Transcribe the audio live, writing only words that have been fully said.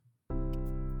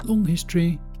Long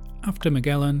History, After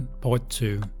Magellan, Part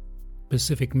 2,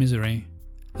 Pacific Misery.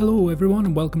 Hello everyone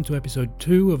and welcome to episode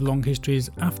 2 of Long History's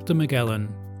After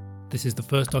Magellan. This is the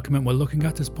first document we're looking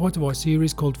at as part of our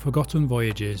series called Forgotten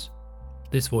Voyages.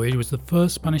 This voyage was the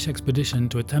first Spanish expedition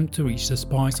to attempt to reach the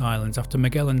Spice Islands after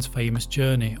Magellan's famous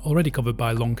journey, already covered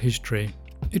by Long History.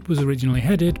 It was originally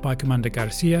headed by Commander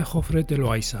Garcia Jofre de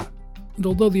Loaisa. And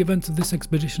although the events of this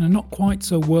expedition are not quite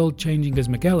so world-changing as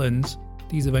Magellan's,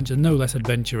 these events are no less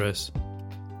adventurous.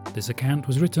 This account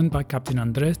was written by Captain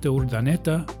Andrés de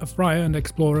Urdaneta, a friar and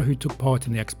explorer who took part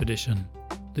in the expedition.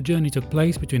 The journey took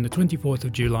place between the 24th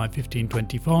of July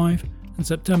 1525 and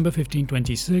September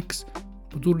 1526,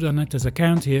 but Urdaneta's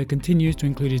account here continues to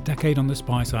include his decade on the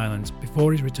Spice Islands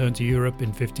before his return to Europe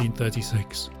in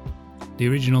 1536. The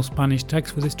original Spanish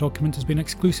text for this document has been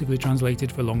exclusively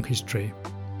translated for Long History.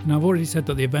 Now I've already said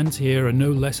that the events here are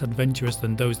no less adventurous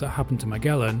than those that happened to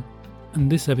Magellan, and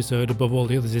this episode, above all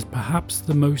the others, is perhaps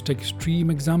the most extreme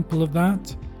example of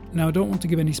that. Now I don't want to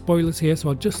give any spoilers here, so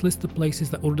I'll just list the places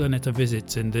that Urdaneta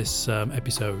visits in this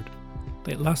episode.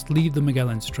 They at last leave the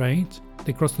Magellan Strait,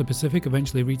 they cross the Pacific,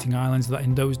 eventually reaching islands that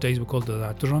in those days were called the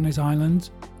Ladrones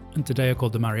Islands, and today are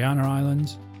called the Mariana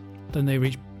Islands. Then they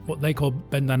reach what they call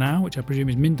Mindanao, which I presume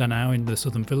is Mindanao in the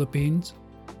southern Philippines.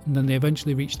 And then they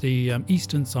eventually reach the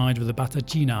eastern side of the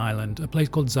Batachina Island, a place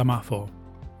called Zamafo.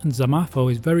 And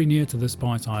Zamafo is very near to the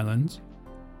Spice Islands,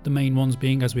 the main ones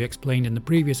being, as we explained in the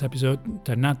previous episode,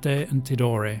 Ternate and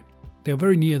Tidore. They are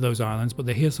very near those islands, but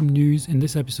they hear some news in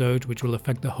this episode which will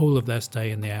affect the whole of their stay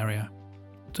in the area.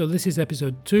 So this is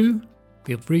episode 2.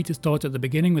 Feel free to start at the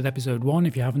beginning with episode 1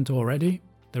 if you haven't already.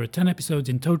 There are 10 episodes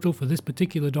in total for this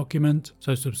particular document,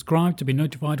 so subscribe to be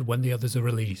notified when the others are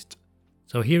released.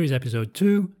 So here is episode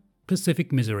 2,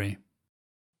 Pacific Misery.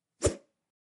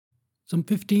 Some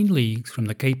 15 leagues from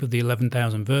the Cape of the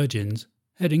 11,000 Virgins,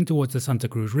 heading towards the Santa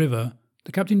Cruz River,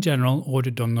 the Captain General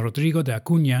ordered Don Rodrigo de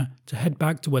Acuña to head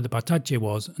back to where the Patache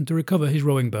was and to recover his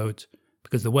rowing boat,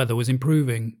 because the weather was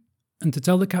improving, and to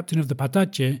tell the captain of the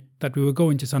Patache that we were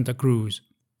going to Santa Cruz,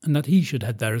 and that he should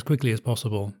head there as quickly as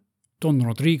possible. Don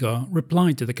Rodrigo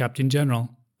replied to the Captain General,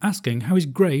 asking how His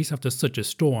Grace, after such a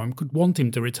storm, could want him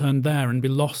to return there and be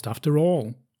lost after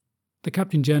all. The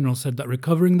Captain General said that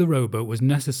recovering the rowboat was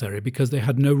necessary because they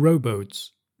had no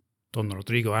rowboats. Don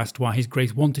Rodrigo asked why His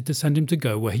Grace wanted to send him to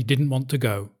go where he didn't want to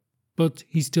go, but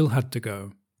he still had to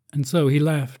go, and so he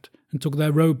left and took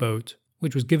their rowboat,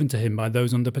 which was given to him by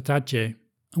those on the Patache,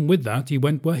 and with that he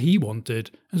went where he wanted,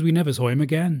 as we never saw him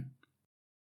again.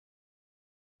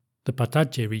 The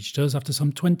Patache reached us after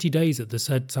some 20 days at the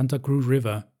said Santa Cruz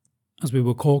River, as we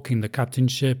were caulking the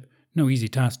captain's ship, no easy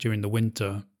task during the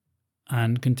winter.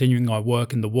 And continuing our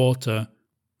work in the water,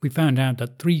 we found out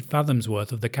that 3 fathoms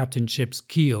worth of the captain's ship's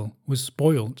keel was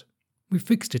spoiled. We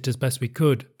fixed it as best we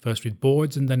could, first with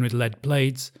boards and then with lead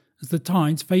plates, as the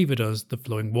tides favoured us, the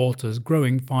flowing waters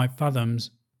growing 5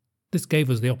 fathoms. This gave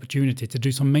us the opportunity to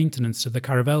do some maintenance to the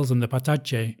caravels and the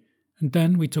Patache, and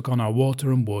then we took on our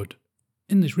water and wood.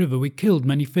 In this river we killed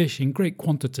many fish in great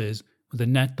quantities, with a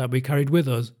net that we carried with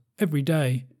us, every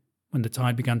day. When the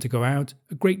tide began to go out,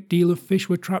 a great deal of fish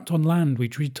were trapped on land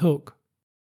which we took.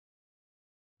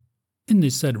 In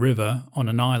this said river, on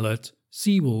an islet,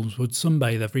 sea-wolves would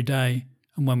sunbathe every day,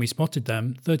 and when we spotted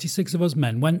them, 36 of us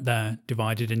men went there,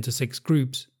 divided into 6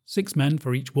 groups, 6 men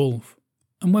for each wolf.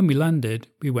 And when we landed,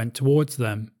 we went towards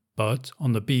them, but,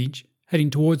 on the beach, heading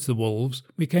towards the wolves,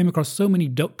 we came across so many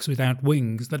ducks without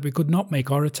wings that we could not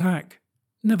make our attack.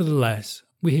 Nevertheless,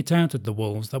 we hit out at the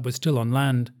wolves that were still on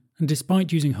land, and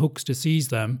despite using hooks to seize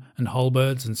them, and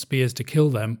halberds and spears to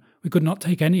kill them, we could not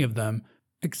take any of them,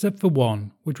 except for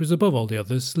one, which was above all the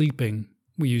others, sleeping.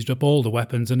 We used up all the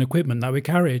weapons and equipment that we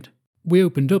carried. We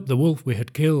opened up the wolf we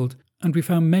had killed, and we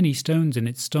found many stones in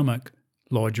its stomach,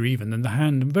 larger even than the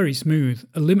hand and very smooth,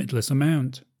 a limitless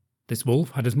amount. This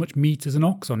wolf had as much meat as an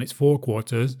ox on its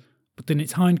forequarters, but in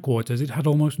its hindquarters it had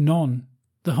almost none.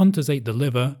 The hunters ate the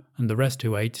liver, and the rest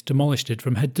who ate demolished it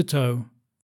from head to toe.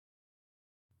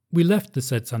 We left the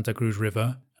said Santa Cruz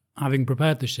River, having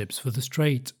prepared the ships for the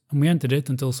strait, and we entered it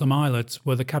until some islets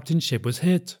where the captain's ship was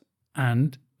hit,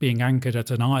 and, being anchored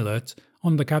at an islet,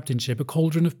 on the captain's ship a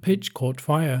cauldron of pitch caught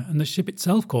fire, and the ship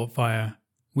itself caught fire.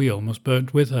 We almost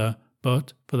burnt with her,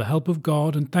 but, for the help of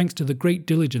God and thanks to the great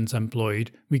diligence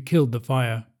employed, we killed the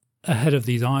fire. Ahead of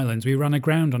these islands we ran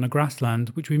aground on a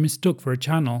grassland which we mistook for a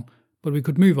channel, but we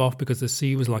could move off because the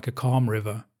sea was like a calm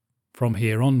river. From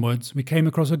here onwards, we came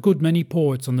across a good many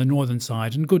ports on the northern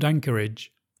side and good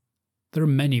anchorage. There are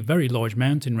many very large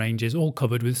mountain ranges all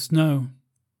covered with snow.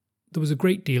 There was a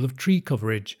great deal of tree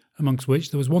coverage, amongst which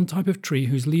there was one type of tree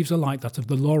whose leaves are like that of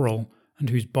the laurel, and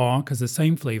whose bark has the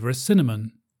same flavour as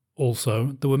cinnamon.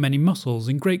 Also, there were many mussels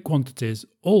in great quantities,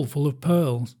 all full of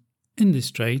pearls. In this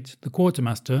strait, the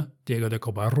quartermaster, Diego de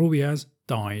Covarrubias,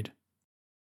 died.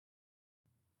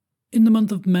 In the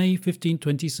month of May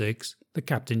 1526, the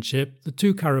captain's ship, the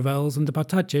 2 caravels and the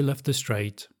patache left the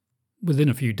strait. Within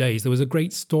a few days there was a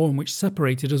great storm which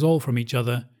separated us all from each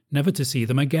other, never to see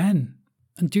them again.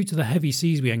 And due to the heavy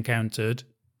seas we encountered,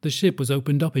 the ship was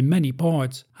opened up in many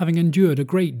parts, having endured a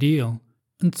great deal,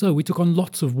 and so we took on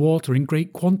lots of water in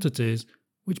great quantities,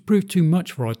 which proved too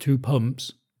much for our 2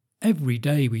 pumps. Every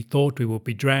day we thought we would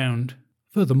be drowned.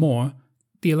 Furthermore,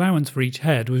 the allowance for each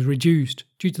head was reduced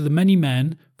due to the many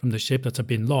men from the ship that had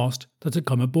been lost that had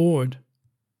come aboard.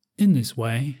 In this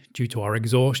way, due to our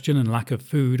exhaustion and lack of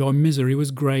food, our misery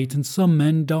was great and some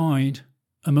men died.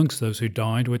 Amongst those who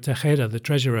died were Tejeda the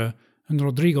treasurer and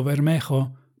Rodrigo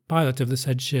Bermejo, pilot of the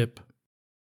said ship.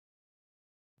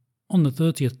 On the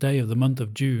 30th day of the month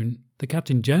of June, the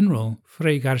Captain General,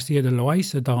 Fray Garcia de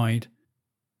Loaisa, died,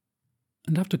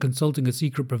 and after consulting a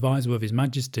secret proviso of His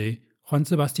Majesty, Juan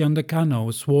Sebastián de Cano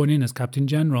was sworn in as Captain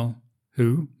General,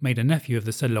 who made a nephew of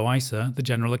the said Loaisa the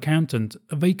General Accountant,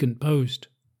 a vacant post.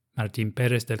 Martín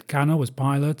Pérez del Cano was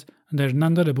pilot, and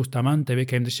Hernando de Bustamante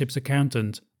became the ship's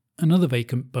accountant, another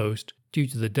vacant post due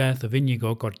to the death of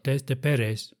Íñigo Cortés de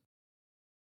Pérez.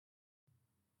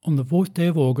 On the 4th day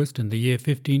of August in the year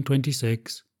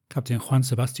 1526, Captain Juan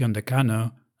Sebastián de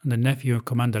Cano and the nephew of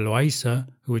Commander Loaisa,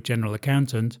 who was General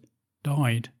Accountant,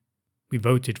 died. We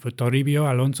voted for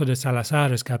Toribio Alonso de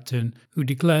Salazar as captain, who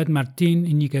declared Martín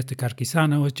Íñiguez de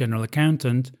Carquisano as General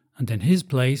Accountant, and in his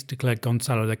place declared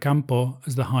Gonzalo de Campo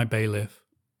as the High Bailiff.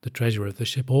 The treasurer of the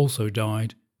ship also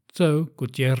died, so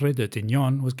Gutiérrez de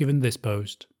Tiñón was given this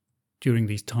post. During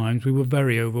these times we were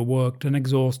very overworked and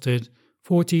exhausted,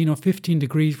 14 or 15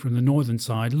 degrees from the northern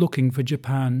side, looking for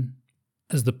Japan.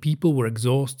 As the people were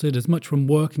exhausted as much from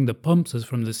working the pumps as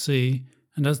from the sea,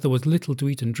 and as there was little to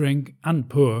eat and drink, and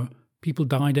poor, people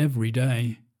died every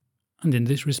day. And in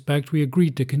this respect we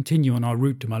agreed to continue on our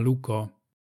route to Malucco.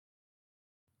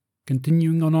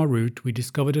 Continuing on our route, we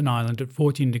discovered an island at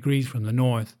 14 degrees from the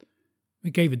north. We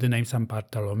gave it the name San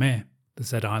Bartolomé. The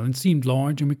said island seemed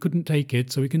large and we couldn't take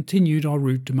it, so we continued our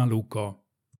route to Malucco.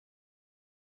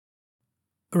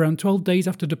 Around 12 days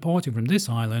after departing from this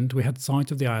island, we had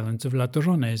sight of the islands of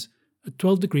Ladrones, at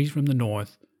 12 degrees from the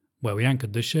north, where we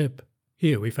anchored the ship.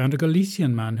 Here we found a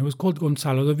Galician man who was called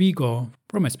Gonzalo de Vigo,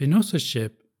 from Espinosa's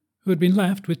ship, who had been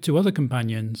left with 2 other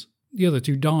companions. The other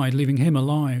 2 died, leaving him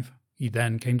alive. He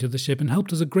then came to the ship and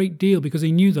helped us a great deal because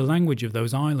he knew the language of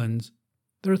those islands.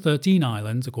 There are 13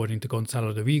 islands, according to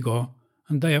Gonzalo de Vigo,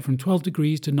 and they are from 12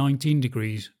 degrees to 19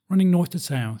 degrees, running north to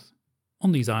south.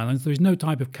 On these islands there is no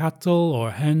type of cattle or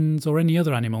hens or any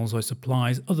other animals or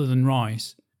supplies other than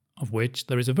rice, of which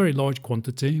there is a very large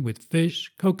quantity, with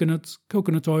fish, coconuts,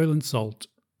 coconut oil and salt.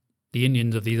 The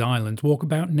Indians of these islands walk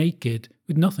about naked,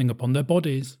 with nothing upon their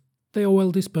bodies. They are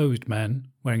well-disposed men,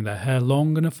 wearing their hair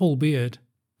long and a full beard.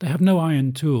 They have no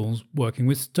iron tools, working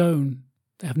with stone.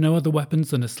 They have no other weapons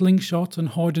than a slingshot and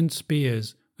hardened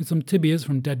spears, with some tibias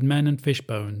from dead men and fish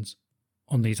bones.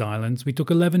 On these islands we took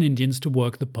 11 Indians to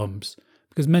work the pumps,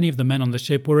 because many of the men on the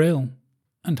ship were ill.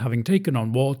 And having taken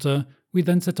on water, we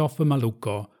then set off for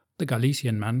Malucco, the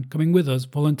Galician man coming with us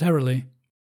voluntarily.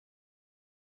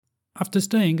 After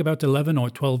staying about 11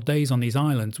 or 12 days on these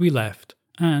islands, we left,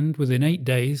 and within 8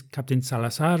 days Captain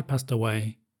Salazar passed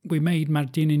away. We made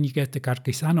Martín Íñiguez de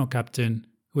Carquisano captain,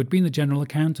 who had been the general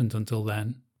accountant until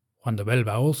then. Juan de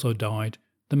Belva also died,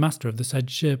 the master of the said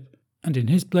ship, and in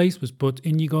his place was put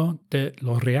Íñigo de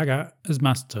Lorriaga as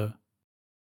master.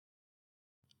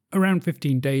 Around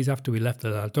 15 days after we left the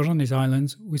Ladrones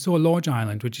Islands, we saw a large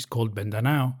island which is called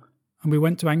Mindanao, and we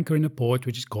went to anchor in a port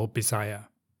which is called Bisaya.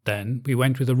 Then we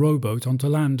went with a rowboat onto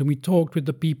land and we talked with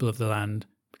the people of the land,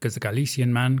 because the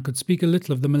Galician man could speak a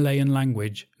little of the Malayan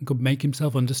language and could make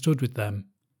himself understood with them.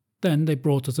 Then they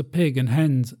brought us a pig and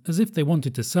hens, as if they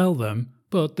wanted to sell them,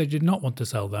 but they did not want to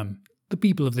sell them. The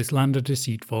people of this land are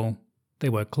deceitful. They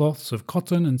wear cloths of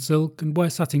cotton and silk and wear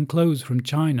satin clothes from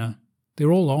China. They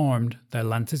are all armed, their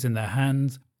lances in their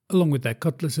hands, along with their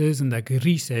cutlasses and their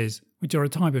girises, which are a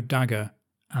type of dagger,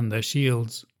 and their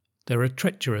shields. They are a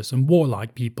treacherous and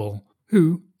warlike people,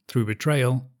 who, through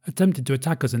betrayal, attempted to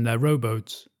attack us in their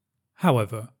rowboats.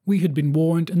 However, we had been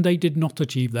warned and they did not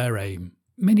achieve their aim.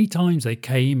 Many times they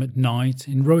came at night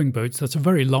in rowing boats that are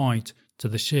very light to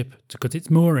the ship to cut its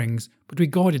moorings, but we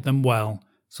guarded them well,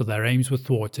 so their aims were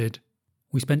thwarted.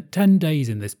 We spent 10 days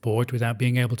in this port without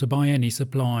being able to buy any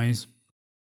supplies.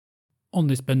 On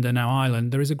this Mindanao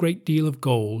island there is a great deal of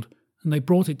gold, and they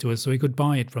brought it to us so we could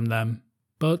buy it from them.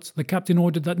 but the captain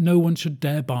ordered that no one should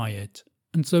dare buy it,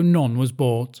 and so none was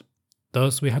bought.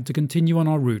 Thus we had to continue on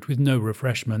our route with no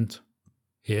refreshment.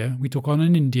 Here we took on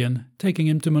an Indian, taking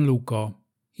him to Malucco.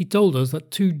 He told us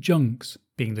that 2 junks,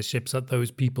 being the ships that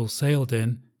those people sailed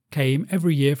in, came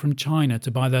every year from China to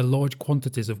buy their large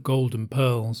quantities of gold and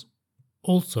pearls.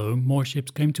 Also, more ships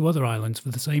came to other islands for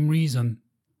the same reason.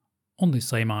 On this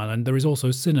same island there is also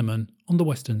cinnamon on the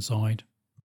western side.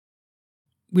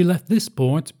 We left this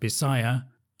port, Bisaya,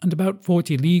 and about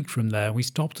 40 leagues from there we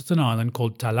stopped at an island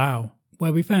called Talau,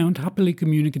 where we found happily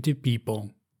communicative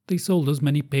people. They sold us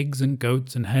many pigs and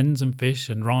goats and hens and fish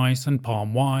and rice and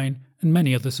palm wine and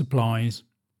many other supplies.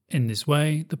 In this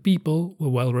way, the people were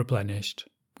well replenished.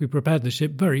 We prepared the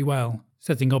ship very well,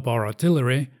 setting up our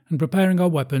artillery and preparing our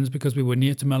weapons because we were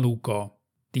near to Malucco.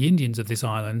 The Indians of this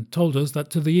island told us that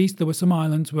to the east there were some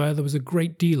islands where there was a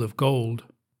great deal of gold.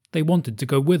 They wanted to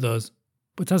go with us,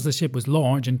 but as the ship was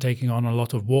large and taking on a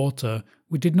lot of water,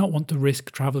 we did not want to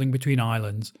risk travelling between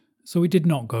islands, so we did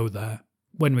not go there.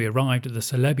 When we arrived at the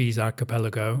Celebes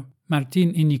archipelago,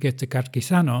 Martín Íñiguez de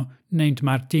Carquisano named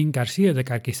Martín García de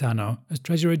Carquisano as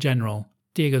Treasurer General,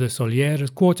 Diego de Solier as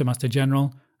Quartermaster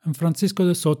General, and Francisco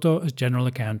de Soto as General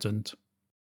Accountant.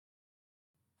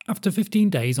 After 15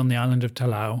 days on the island of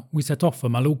Talau, we set off for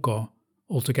Malucco.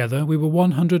 Altogether, we were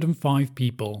 105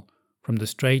 people. From the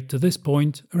strait to this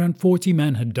point, around 40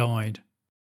 men had died.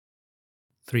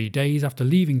 3 days after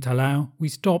leaving Talau, we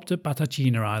stopped at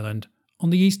Batachina Island,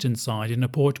 on the eastern side in a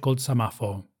port called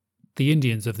Samafo. The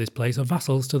Indians of this place are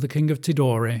vassals to the King of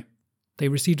Tidore. They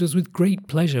received us with great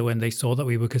pleasure when they saw that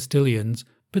we were Castilians,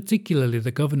 particularly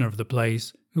the governor of the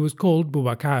place, who was called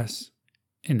Bubacas.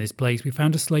 In this place we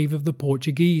found a slave of the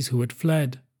Portuguese who had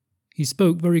fled. He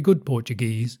spoke very good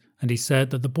Portuguese, and he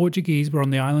said that the Portuguese were on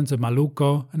the islands of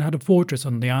Malucco and had a fortress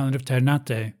on the island of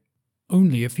Ternate.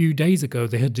 Only a few days ago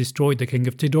they had destroyed the King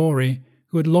of Tidore,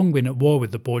 who had long been at war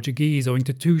with the Portuguese owing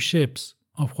to 2 ships,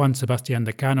 of Juan Sebastián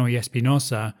de Cano y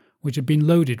Espinosa, which had been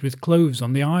loaded with cloves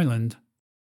on the island.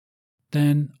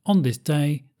 Then, on this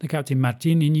day, the Captain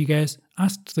Martín Íñiguez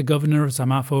asked the governor of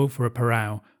Samafo for a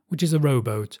perao, which is a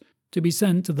rowboat, to be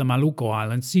sent to the Malucco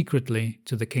Islands secretly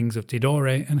to the kings of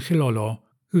Tidore and Gilolo,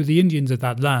 who the Indians of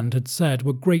that land had said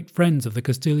were great friends of the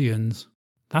Castilians.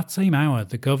 That same hour,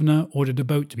 the governor ordered a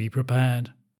boat to be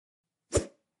prepared.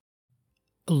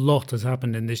 A lot has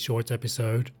happened in this short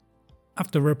episode.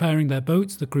 After repairing their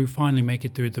boats, the crew finally make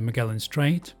it through the Magellan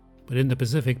Strait, but in the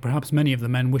Pacific perhaps many of the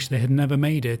men wish they had never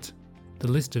made it.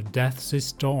 The list of deaths is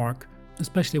stark,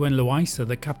 especially when Loaisa,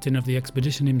 the captain of the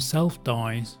expedition himself,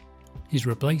 dies. His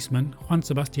replacement, Juan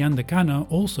Sebastián de Cano,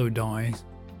 also dies.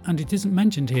 And it isn't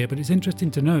mentioned here, but it's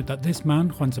interesting to note that this man,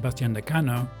 Juan Sebastián de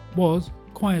Cano, was,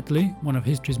 quietly, one of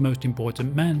history's most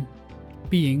important men,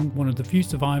 being one of the few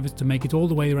survivors to make it all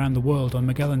the way around the world on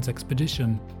Magellan's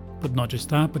expedition. But not just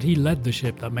that, but he led the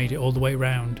ship that made it all the way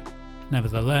round.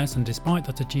 Nevertheless, and despite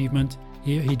that achievement,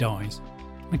 here he dies.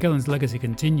 Magellan's legacy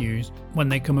continues when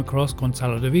they come across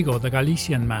Gonzalo de Vigo, the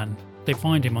Galician man. They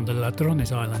find him on the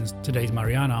Ladrones Islands, today's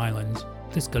Mariana Islands.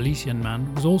 This Galician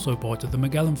man was also part of the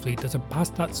Magellan fleet that had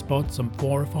passed that spot some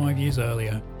 4 or 5 years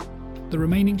earlier. The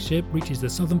remaining ship reaches the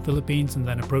southern Philippines and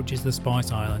then approaches the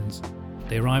Spice Islands.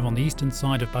 They arrive on the eastern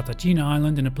side of Batachina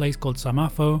Island in a place called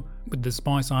Samafo, with the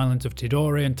Spice Islands of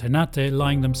Tidore and Ternate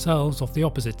lying themselves off the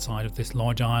opposite side of this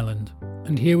large island.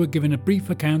 And here we're given a brief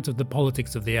account of the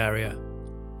politics of the area.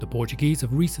 The Portuguese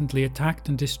have recently attacked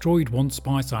and destroyed one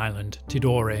Spice Island,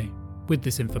 Tidore. With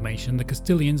this information, the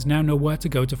Castilians now know where to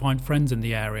go to find friends in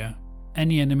the area.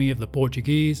 Any enemy of the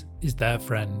Portuguese is their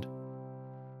friend.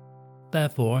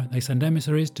 Therefore, they send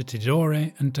emissaries to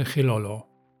Tidore and to Gilolo.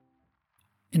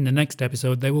 In the next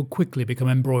episode, they will quickly become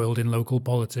embroiled in local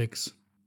politics.